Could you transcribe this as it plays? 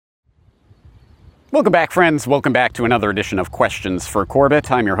Welcome back, friends. Welcome back to another edition of Questions for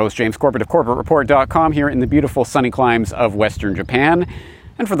Corbett. I'm your host, James Corbett of CorbettReport.com, here in the beautiful sunny climes of Western Japan.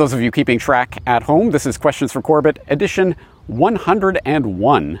 And for those of you keeping track at home, this is Questions for Corbett, edition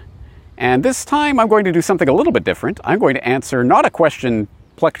 101. And this time I'm going to do something a little bit different. I'm going to answer not a question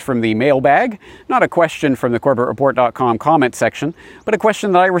plucked from the mailbag, not a question from the CorbettReport.com comment section, but a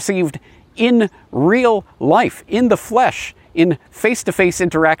question that I received in real life, in the flesh, in face-to-face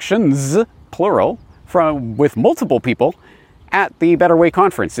interactions, plural, with multiple people at the Better Way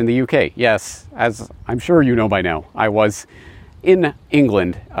conference in the UK. Yes, as I'm sure you know by now, I was in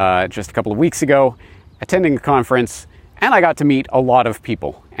England just a couple of weeks ago, attending a conference, and I got to meet a lot of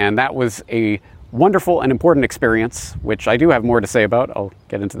people. And that was a wonderful and important experience, which I do have more to say about. I'll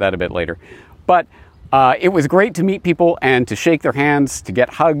get into that a bit later. But it was great to meet people and to shake their hands, to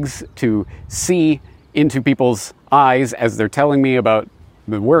get hugs, to see into people's eyes as they're telling me about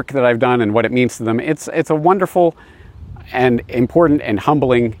the work that I've done and what it means to them. It's a wonderful and important and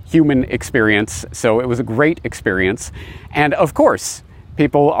humbling human experience. So it was a great experience. And of course,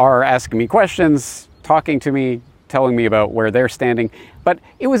 people are asking me questions, talking to me, telling me about where they're standing. But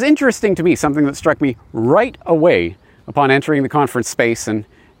it was interesting to me, something that struck me right away upon entering the conference space and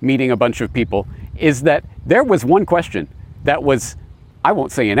meeting a bunch of people, is that there was one question that was, I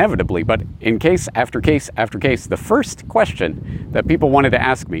won't say inevitably, but in case after case after case, the first question that people wanted to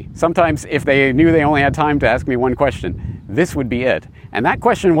ask me. Sometimes if they knew they only had time to ask me one question, this would be it. And that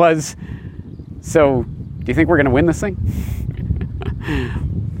question was, so do you think we're going to win this thing?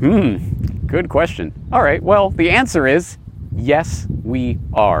 Good question. All right, well, the answer is yes, we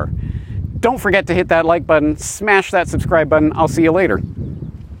are. Don't forget to hit that like button, smash that subscribe button. I'll see you later.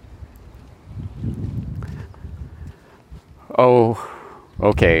 Oh,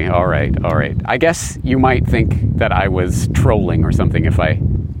 okay, all right. I guess you might think that I was trolling or something if I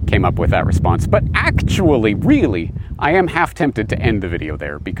came up with that response. But actually, really, I am half tempted to end the video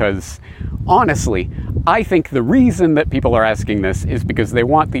there because, honestly, I think the reason that people are asking this is because they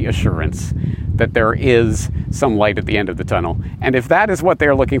want the assurance that there is some light at the end of the tunnel. And if that is what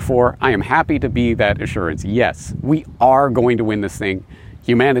they're looking for, I am happy to be that assurance. Yes, we are going to win this thing.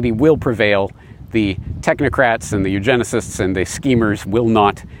 Humanity will prevail. The technocrats and the eugenicists and the schemers will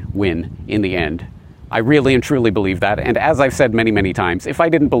not win in the end. I really and truly believe that. And as I've said many, many times, if I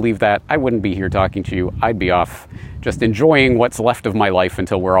didn't believe that, I wouldn't be here talking to you. I'd be off just enjoying what's left of my life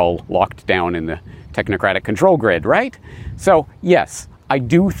until we're all locked down in the technocratic control grid, right? So yes, I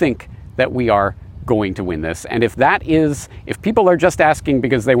do think that we are going to win this. And if people are just asking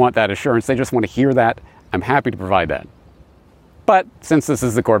because they want that assurance, they just want to hear that, I'm happy to provide that. But since this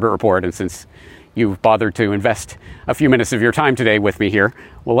is the Corbett Report, and since you've bothered to invest a few minutes of your time today with me here,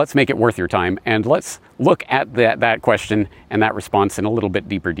 well, let's make it worth your time. And let's look at that question and that response in a little bit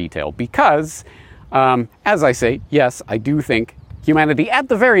deeper detail. Because, as I say, yes, I do think humanity, at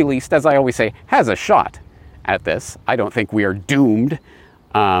the very least, as I always say, has a shot at this. I don't think we are doomed.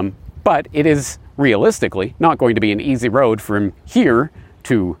 But it is realistically not going to be an easy road from here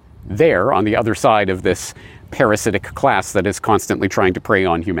to there on the other side of this parasitic class that is constantly trying to prey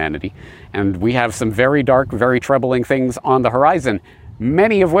on humanity. And we have some very dark, very troubling things on the horizon,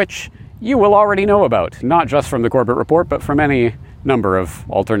 many of which you will already know about, not just from the Corbett Report, but from any number of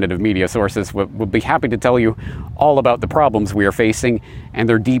alternative media sources. We'll be happy to tell you all about the problems we are facing and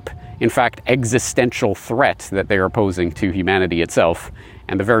their deep, in fact, existential threat that they are posing to humanity itself,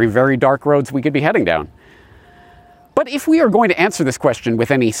 and the very, very dark roads we could be heading down. But if we are going to answer this question with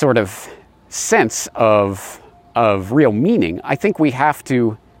any sort of sense of real meaning, I think we have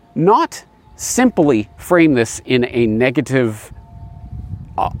to not simply frame this in a negative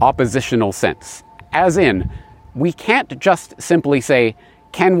oppositional sense. As in, we can't just simply say,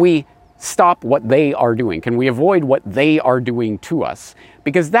 can we stop what they are doing? Can we avoid what they are doing to us?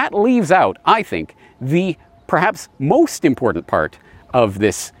 Because that leaves out, I think, the perhaps most important part of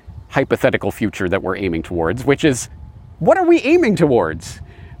this hypothetical future that we're aiming towards, which is, what are we aiming towards?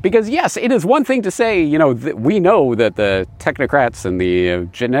 Because yes, it is one thing to say, we know that the technocrats and the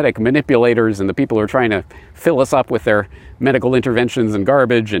genetic manipulators and the people who are trying to fill us up with their medical interventions and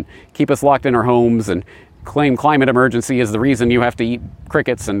garbage and keep us locked in our homes and claim climate emergency is the reason you have to eat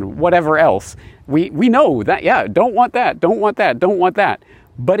crickets and whatever else. We know that, yeah, don't want that, don't want that, don't want that.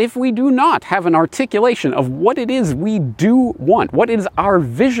 But if we do not have an articulation of what it is we do want, what is our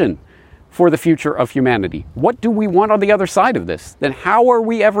vision for the future of humanity, what do we want on the other side of this, then how are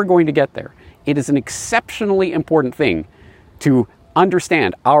we ever going to get there? It is an exceptionally important thing to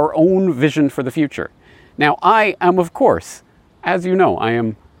understand our own vision for the future. Now, I am, of course, as you know, I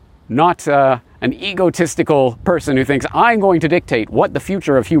am not an egotistical person who thinks, I'm going to dictate what the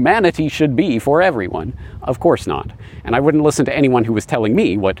future of humanity should be for everyone. Of course not. And I wouldn't listen to anyone who was telling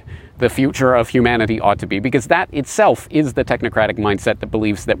me what the future of humanity ought to be, because that itself is the technocratic mindset that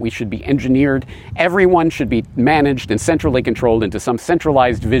believes that we should be engineered, everyone should be managed and centrally controlled into some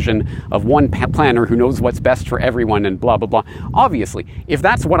centralized vision of one planner who knows what's best for everyone and blah, blah, blah. Obviously, if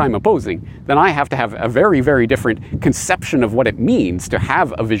that's what I'm opposing, then I have to have a very, very different conception of what it means to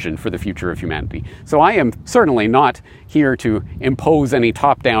have a vision for the future of humanity. So I am certainly not here to impose any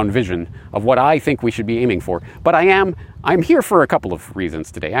top-down vision of what I think we should be aiming for, but I'm here for a couple of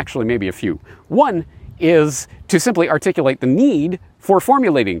reasons today, actually maybe a few. One is to simply articulate the need for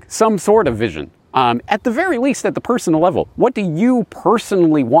formulating some sort of vision, at the very least at the personal level. What do you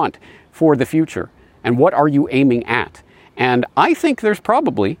personally want for the future, and what are you aiming at? And I think there's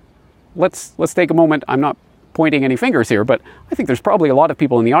probably, let's take a moment, I'm not pointing any fingers here, but I think there's probably a lot of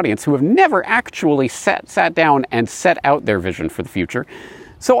people in the audience who have never actually sat down and set out their vision for the future.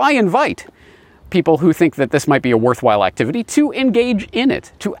 So I invite people who think that this might be a worthwhile activity to engage in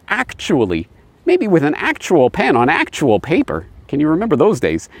it, to actually, maybe with an actual pen on actual paper, can you remember those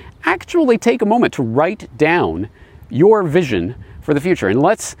days, actually take a moment to write down your vision for the future. And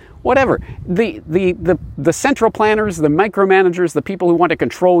let's, whatever, the central planners, the micromanagers, the people who want to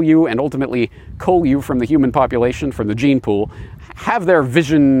control you and ultimately cull you from the human population, from the gene pool, have their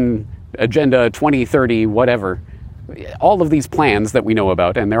vision agenda 2030, whatever, all of these plans that we know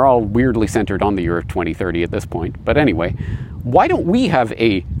about, and they're all weirdly centered on the year 2030 at this point. But anyway, why don't we have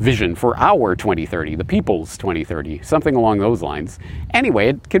a vision for our 2030, the people's 2030, something along those lines? Anyway,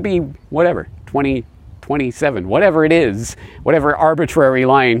 it could be whatever, 2027, whatever it is, whatever arbitrary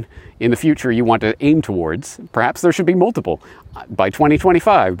line in the future you want to aim towards. Perhaps there should be multiple. By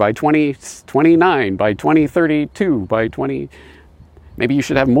 2025, by 2029, by 2032, by 20... Maybe you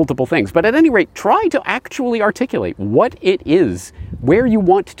should have multiple things. But at any rate, try to actually articulate what it is, where you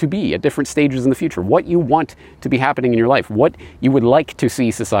want to be at different stages in the future, what you want to be happening in your life, what you would like to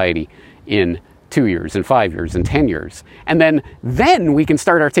see society in 2 years, and 5 years, and 10 years. And then we can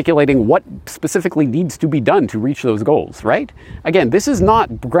start articulating what specifically needs to be done to reach those goals, right? Again, this is not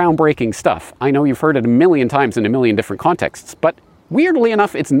groundbreaking stuff. I know you've heard it a million times in a million different contexts, but weirdly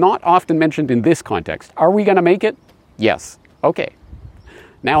enough, it's not often mentioned in this context. Are we going to make it? Yes. Okay.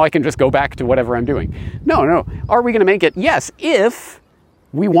 Now I can just go back to whatever I'm doing. No. Are we going to make it? Yes. If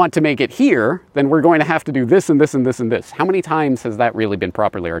we want to make it here, then we're going to have to do this and this and this and this. How many times has that really been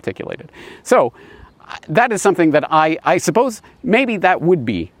properly articulated? So that is something that I suppose maybe that would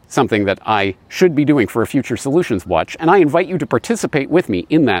be something that I should be doing for a future Solutions Watch. And I invite you to participate with me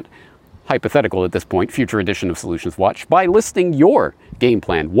in that hypothetical at this point, future edition of Solutions Watch, by listing your game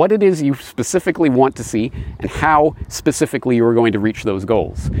plan, what it is you specifically want to see, and how specifically you are going to reach those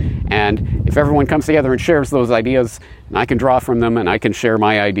goals. And if everyone comes together and shares those ideas, and I can draw from them, and I can share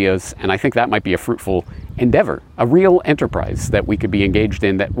my ideas, and I think that might be a fruitful endeavor, a real enterprise that we could be engaged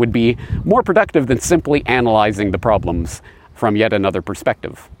in that would be more productive than simply analyzing the problems from yet another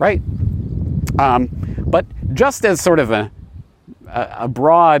perspective, right? But just as sort of a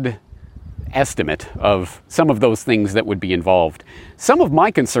broad estimate of some of those things that would be involved, some of my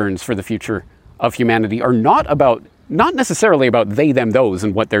concerns for the future of humanity are not necessarily about they, them, those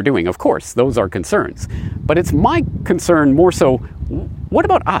and what they're doing. Of course, those are concerns. But it's my concern more so, what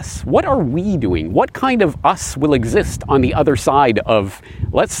about us? What are we doing? What kind of us will exist on the other side of,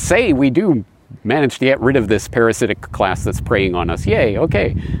 let's say we do manage to get rid of this parasitic class that's preying on us. Yay,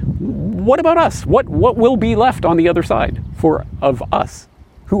 okay. What about us? What will be left on the other side of us?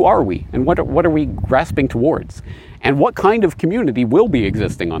 Who are we? And what are we grasping towards? And what kind of community will be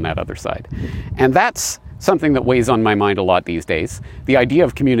existing on that other side? And that's something that weighs on my mind a lot these days. The idea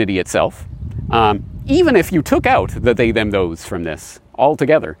of community itself. Even if you took out the they, them, those from this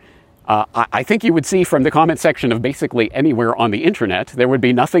altogether, I think you would see from the comment section of basically anywhere on the internet, there would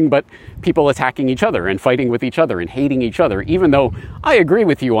be nothing but people attacking each other and fighting with each other and hating each other, even though I agree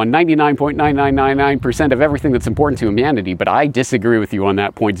with you on 99.9999% of everything that's important to humanity, but I disagree with you on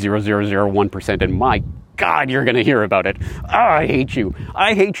that 0.0001%, and my God, you're going to hear about it. I hate you.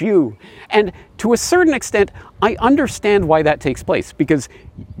 I hate you. And to a certain extent, I understand why that takes place, because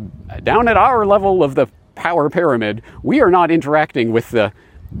down at our level of the power pyramid, we are not interacting with the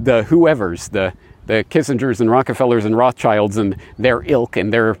whoever's, the Kissingers and Rockefellers and Rothschilds and their ilk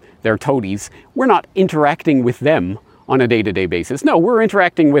and their toadies. We're not interacting with them on a day-to-day basis. No, we're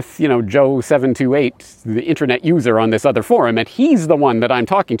interacting with, Joe728, the internet user on this other forum, and he's the one that I'm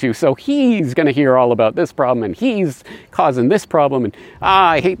talking to, so he's going to hear all about this problem, and he's causing this problem, and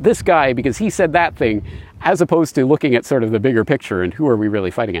I hate this guy because he said that thing, as opposed to looking at sort of the bigger picture and who are we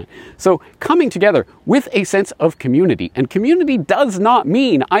really fighting at. So coming together with a sense of community, and community does not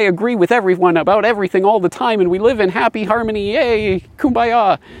mean I agree with everyone about everything all the time and we live in happy harmony, yay,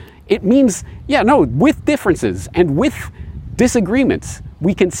 kumbaya. It means, with differences and with disagreements,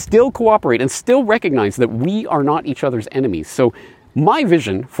 we can still cooperate and still recognize that we are not each other's enemies. So my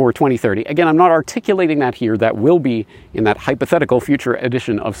vision for 2030, again, I'm not articulating that here, that will be in that hypothetical future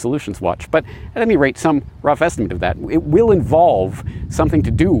edition of Solutions Watch, but at any rate, some rough estimate of that. It will involve something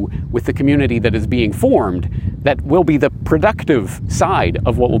to do with the community that is being formed that will be the productive side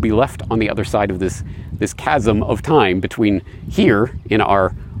of what will be left on the other side of this chasm of time between here in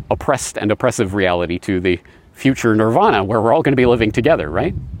our oppressed and oppressive reality to the future nirvana where we're all going to be living together,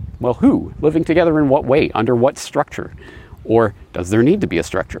 right? Well, who? Living together in what way? Under what structure? Or does there need to be a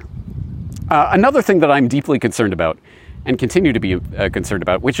structure? Another thing that I'm deeply concerned about and continue to be concerned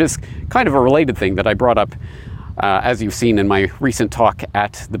about, which is kind of a related thing that I brought up, as you've seen in my recent talk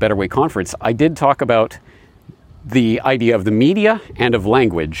at the Better Way conference, I did talk about the idea of the media and of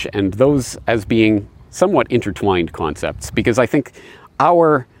language, and those as being somewhat intertwined concepts, because I think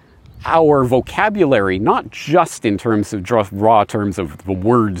our vocabulary, not just in terms of raw terms of the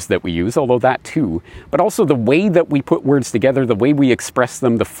words that we use, although that too, but also the way that we put words together, the way we express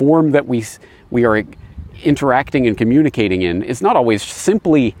them, the form that we are interacting and communicating in, is not always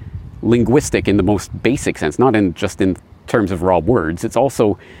simply linguistic in the most basic sense, not just in terms of raw words. It's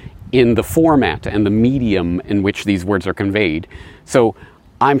also in the format and the medium in which these words are conveyed. So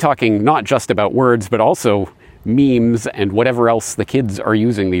I'm talking not just about words, but also memes and whatever else the kids are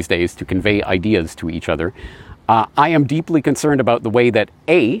using these days to convey ideas to each other. I am deeply concerned about the way that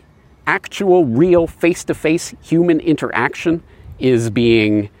actual, real, face-to-face human interaction is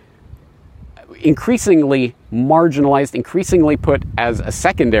being increasingly marginalized, increasingly put as a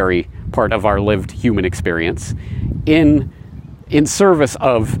secondary part of our lived human experience in service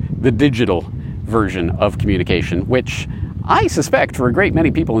of the digital version of communication, which I suspect for a great many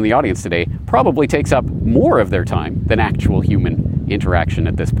people in the audience today probably takes up more of their time than actual human interaction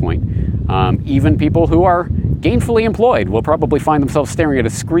at this point. Even people who are gainfully employed will probably find themselves staring at a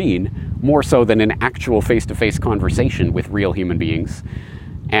screen more so than an actual face-to-face conversation with real human beings.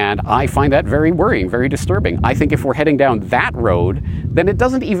 And I find that very worrying, very disturbing. I think if we're heading down that road, then it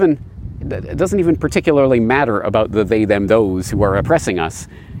doesn't even particularly matter about the they, them, those who are oppressing us.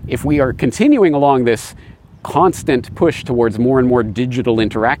 If we are continuing along this constant push towards more and more digital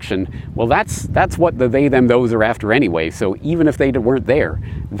interaction, well, that's what the they, them, those are after anyway. So even if they weren't there,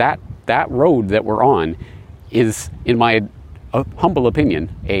 that road that we're on is, in my humble opinion,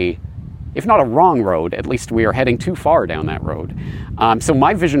 if not a wrong road, at least we are heading too far down that road. So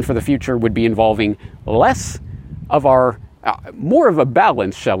my vision for the future would be involving less of more of a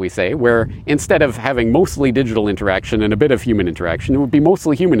balance, shall we say, where instead of having mostly digital interaction and a bit of human interaction, it would be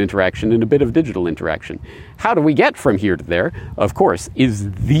mostly human interaction and a bit of digital interaction. How do we get from here to there, of course,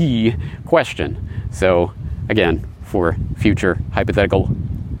 is the question. So again, for future hypothetical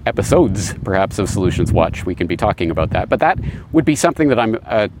episodes, perhaps, of Solutions Watch, we can be talking about that. But that would be something that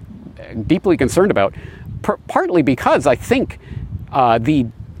I'm deeply concerned about, partly because I think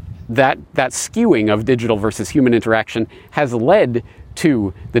that skewing of digital versus human interaction has led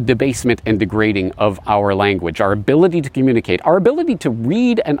to the debasement and degrading of our language, our ability to communicate, our ability to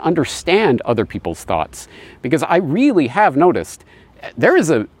read and understand other people's thoughts. Because I really have noticed,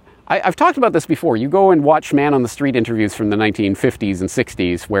 I've talked about this before, you go and watch man on the street interviews from the 1950s and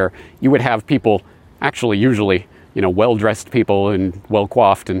 60s, where you would have people, actually usually, well-dressed people and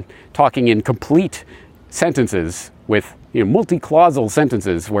well-coiffed and talking in complete sentences with multi-clausal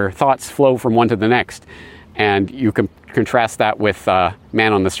sentences where thoughts flow from one to the next. And you can contrast that with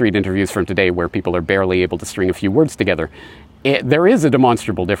man on the street interviews from today, where people are barely able to string a few words together. There is a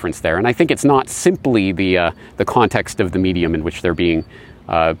demonstrable difference there, and I think it's not simply the context of the medium in which they're being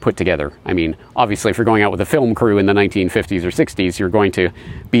put together. I mean, obviously, if you're going out with a film crew in the 1950s or 60s, you're going to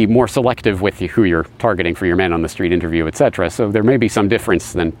be more selective with who you're targeting for your man on the street interview, etc. So there may be some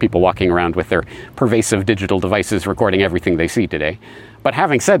difference than people walking around with their pervasive digital devices recording everything they see today. But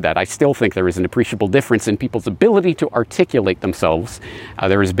having said that, I still think there is an appreciable difference in people's ability to articulate themselves.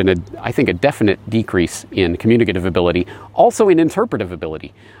 There has been, I think, a definite decrease in communicative ability, also in interpretive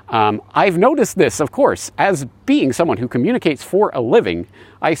ability. I've noticed this, of course, as being someone who communicates for a living.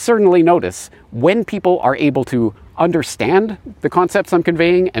 I certainly notice when people are able to understand the concepts I'm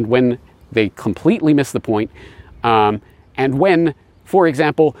conveying and when they completely miss the point. And when, for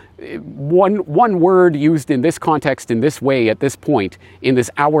example, one word used in this context in this way at this point in this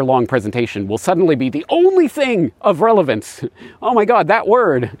hour-long presentation will suddenly be the only thing of relevance. Oh my God, that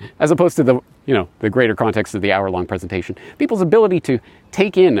word, as opposed to the greater context of the hour-long presentation. People's ability to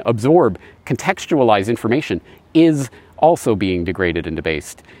take in, absorb, contextualize information is also being degraded and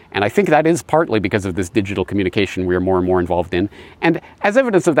debased. And I think that is partly because of this digital communication we are more and more involved in. And as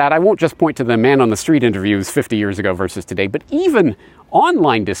evidence of that, I won't just point to the man on the street interviews 50 years ago versus today, but even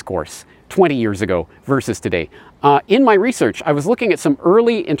online discourse 20 years ago versus today. In my research, I was looking at some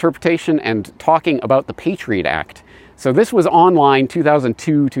early interpretation and talking about the Patriot Act. So this was online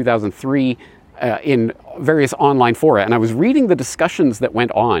 2002, 2003, in various online fora, and I was reading the discussions that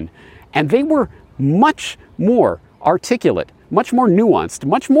went on, and they were much more articulate, much more nuanced,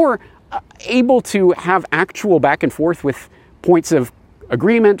 much more able to have actual back and forth with points of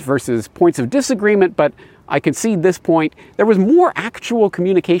agreement versus points of disagreement, but I concede this point. There was more actual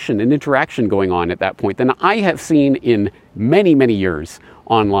communication and interaction going on at that point than I have seen in many, many years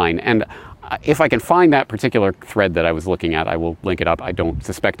online. And if I can find that particular thread that I was looking at, I will link it up. I don't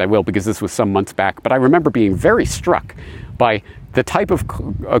suspect I will, because this was some months back, but I remember being very struck by the type of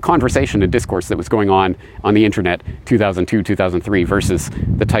conversation and discourse that was going on the internet 2002, 2003 versus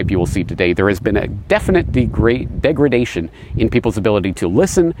the type you will see today. There has been a definite degradation in people's ability to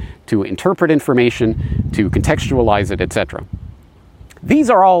listen, to interpret information, to contextualize it, etc. These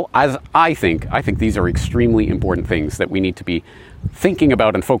are all, as I think these are extremely important things that we need to be thinking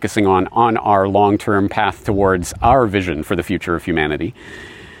about and focusing on our long-term path towards our vision for the future of humanity.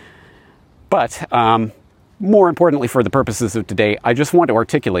 But more importantly, for the purposes of today, I just want to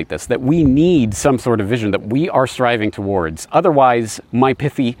articulate this, that we need some sort of vision that we are striving towards. Otherwise, my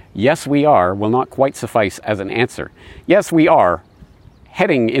pithy, yes we are, will not quite suffice as an answer. Yes, we are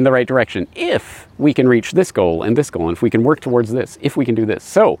heading in the right direction if we can reach this goal, and if we can work towards this, if we can do this.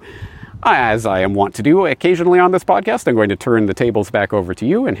 So, as I am wont to do occasionally on this podcast, I'm going to turn the tables back over to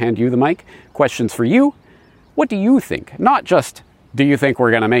you and hand you the mic. Questions for you. What do you think? Not just, do you think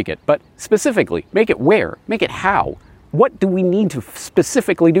we're going to make it? But specifically, make it where? Make it how? What do we need to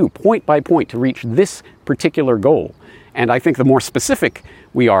specifically do, point by point, to reach this particular goal? And I think the more specific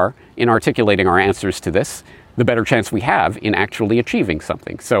we are in articulating our answers to this, the better chance we have in actually achieving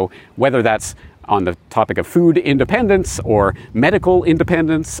something. So whether that's on the topic of food independence or medical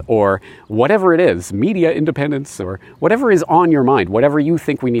independence or whatever it is, media independence or whatever is on your mind, whatever you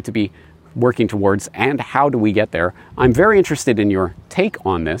think we need to be working towards and how do we get there, I'm very interested in your take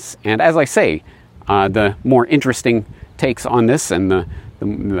on this. And as I say, the more interesting takes on this and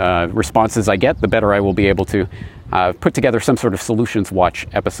the responses I get, the better I will be able to put together some sort of Solutions Watch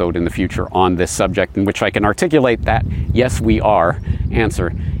episode in the future on this subject in which I can articulate that yes, we are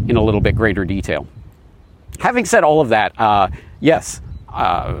answer in a little bit greater detail. Having said all of that, yes,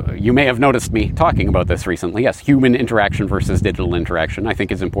 you may have noticed me talking about this recently. Yes, human interaction versus digital interaction I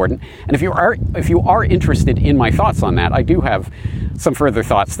think is important. And if you are interested in my thoughts on that, I do have some further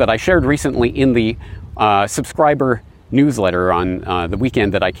thoughts that I shared recently in the subscriber newsletter on the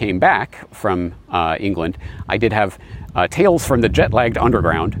weekend that I came back from England. I did have Tales from the Jet-Lagged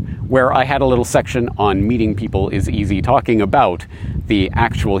Underground, where I had a little section on meeting people is easy, talking about the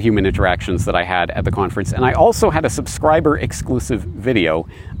actual human interactions that I had at the conference. And I also had a subscriber-exclusive video,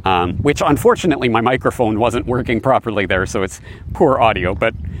 which unfortunately my microphone wasn't working properly there, so it's poor audio.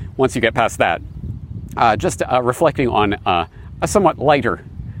 But once you get past that, just reflecting on a somewhat lighter,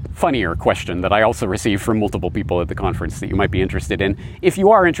 funnier question that I also received from multiple people at the conference that you might be interested in. If you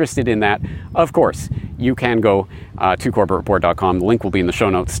are interested in that, of course, you can go to CorbettReport.com. The link will be in the show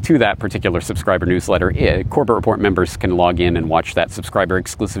notes to that particular subscriber newsletter. Corbett Report members can log in and watch that subscriber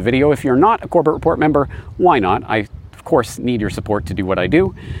exclusive video. If you're not a Corbett Report member, why not? I, of course, need your support to do what I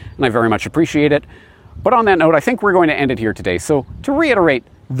do, and I very much appreciate it. But on that note, I think we're going to end it here today. So to reiterate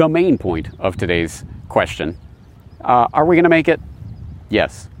the main point of today's question, are we going to make it?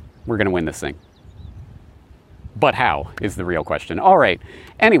 Yes. We're going to win this thing. But how is the real question. All right.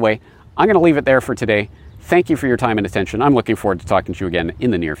 Anyway, I'm going to leave it there for today. Thank you for your time and attention. I'm looking forward to talking to you again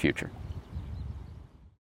in the near future.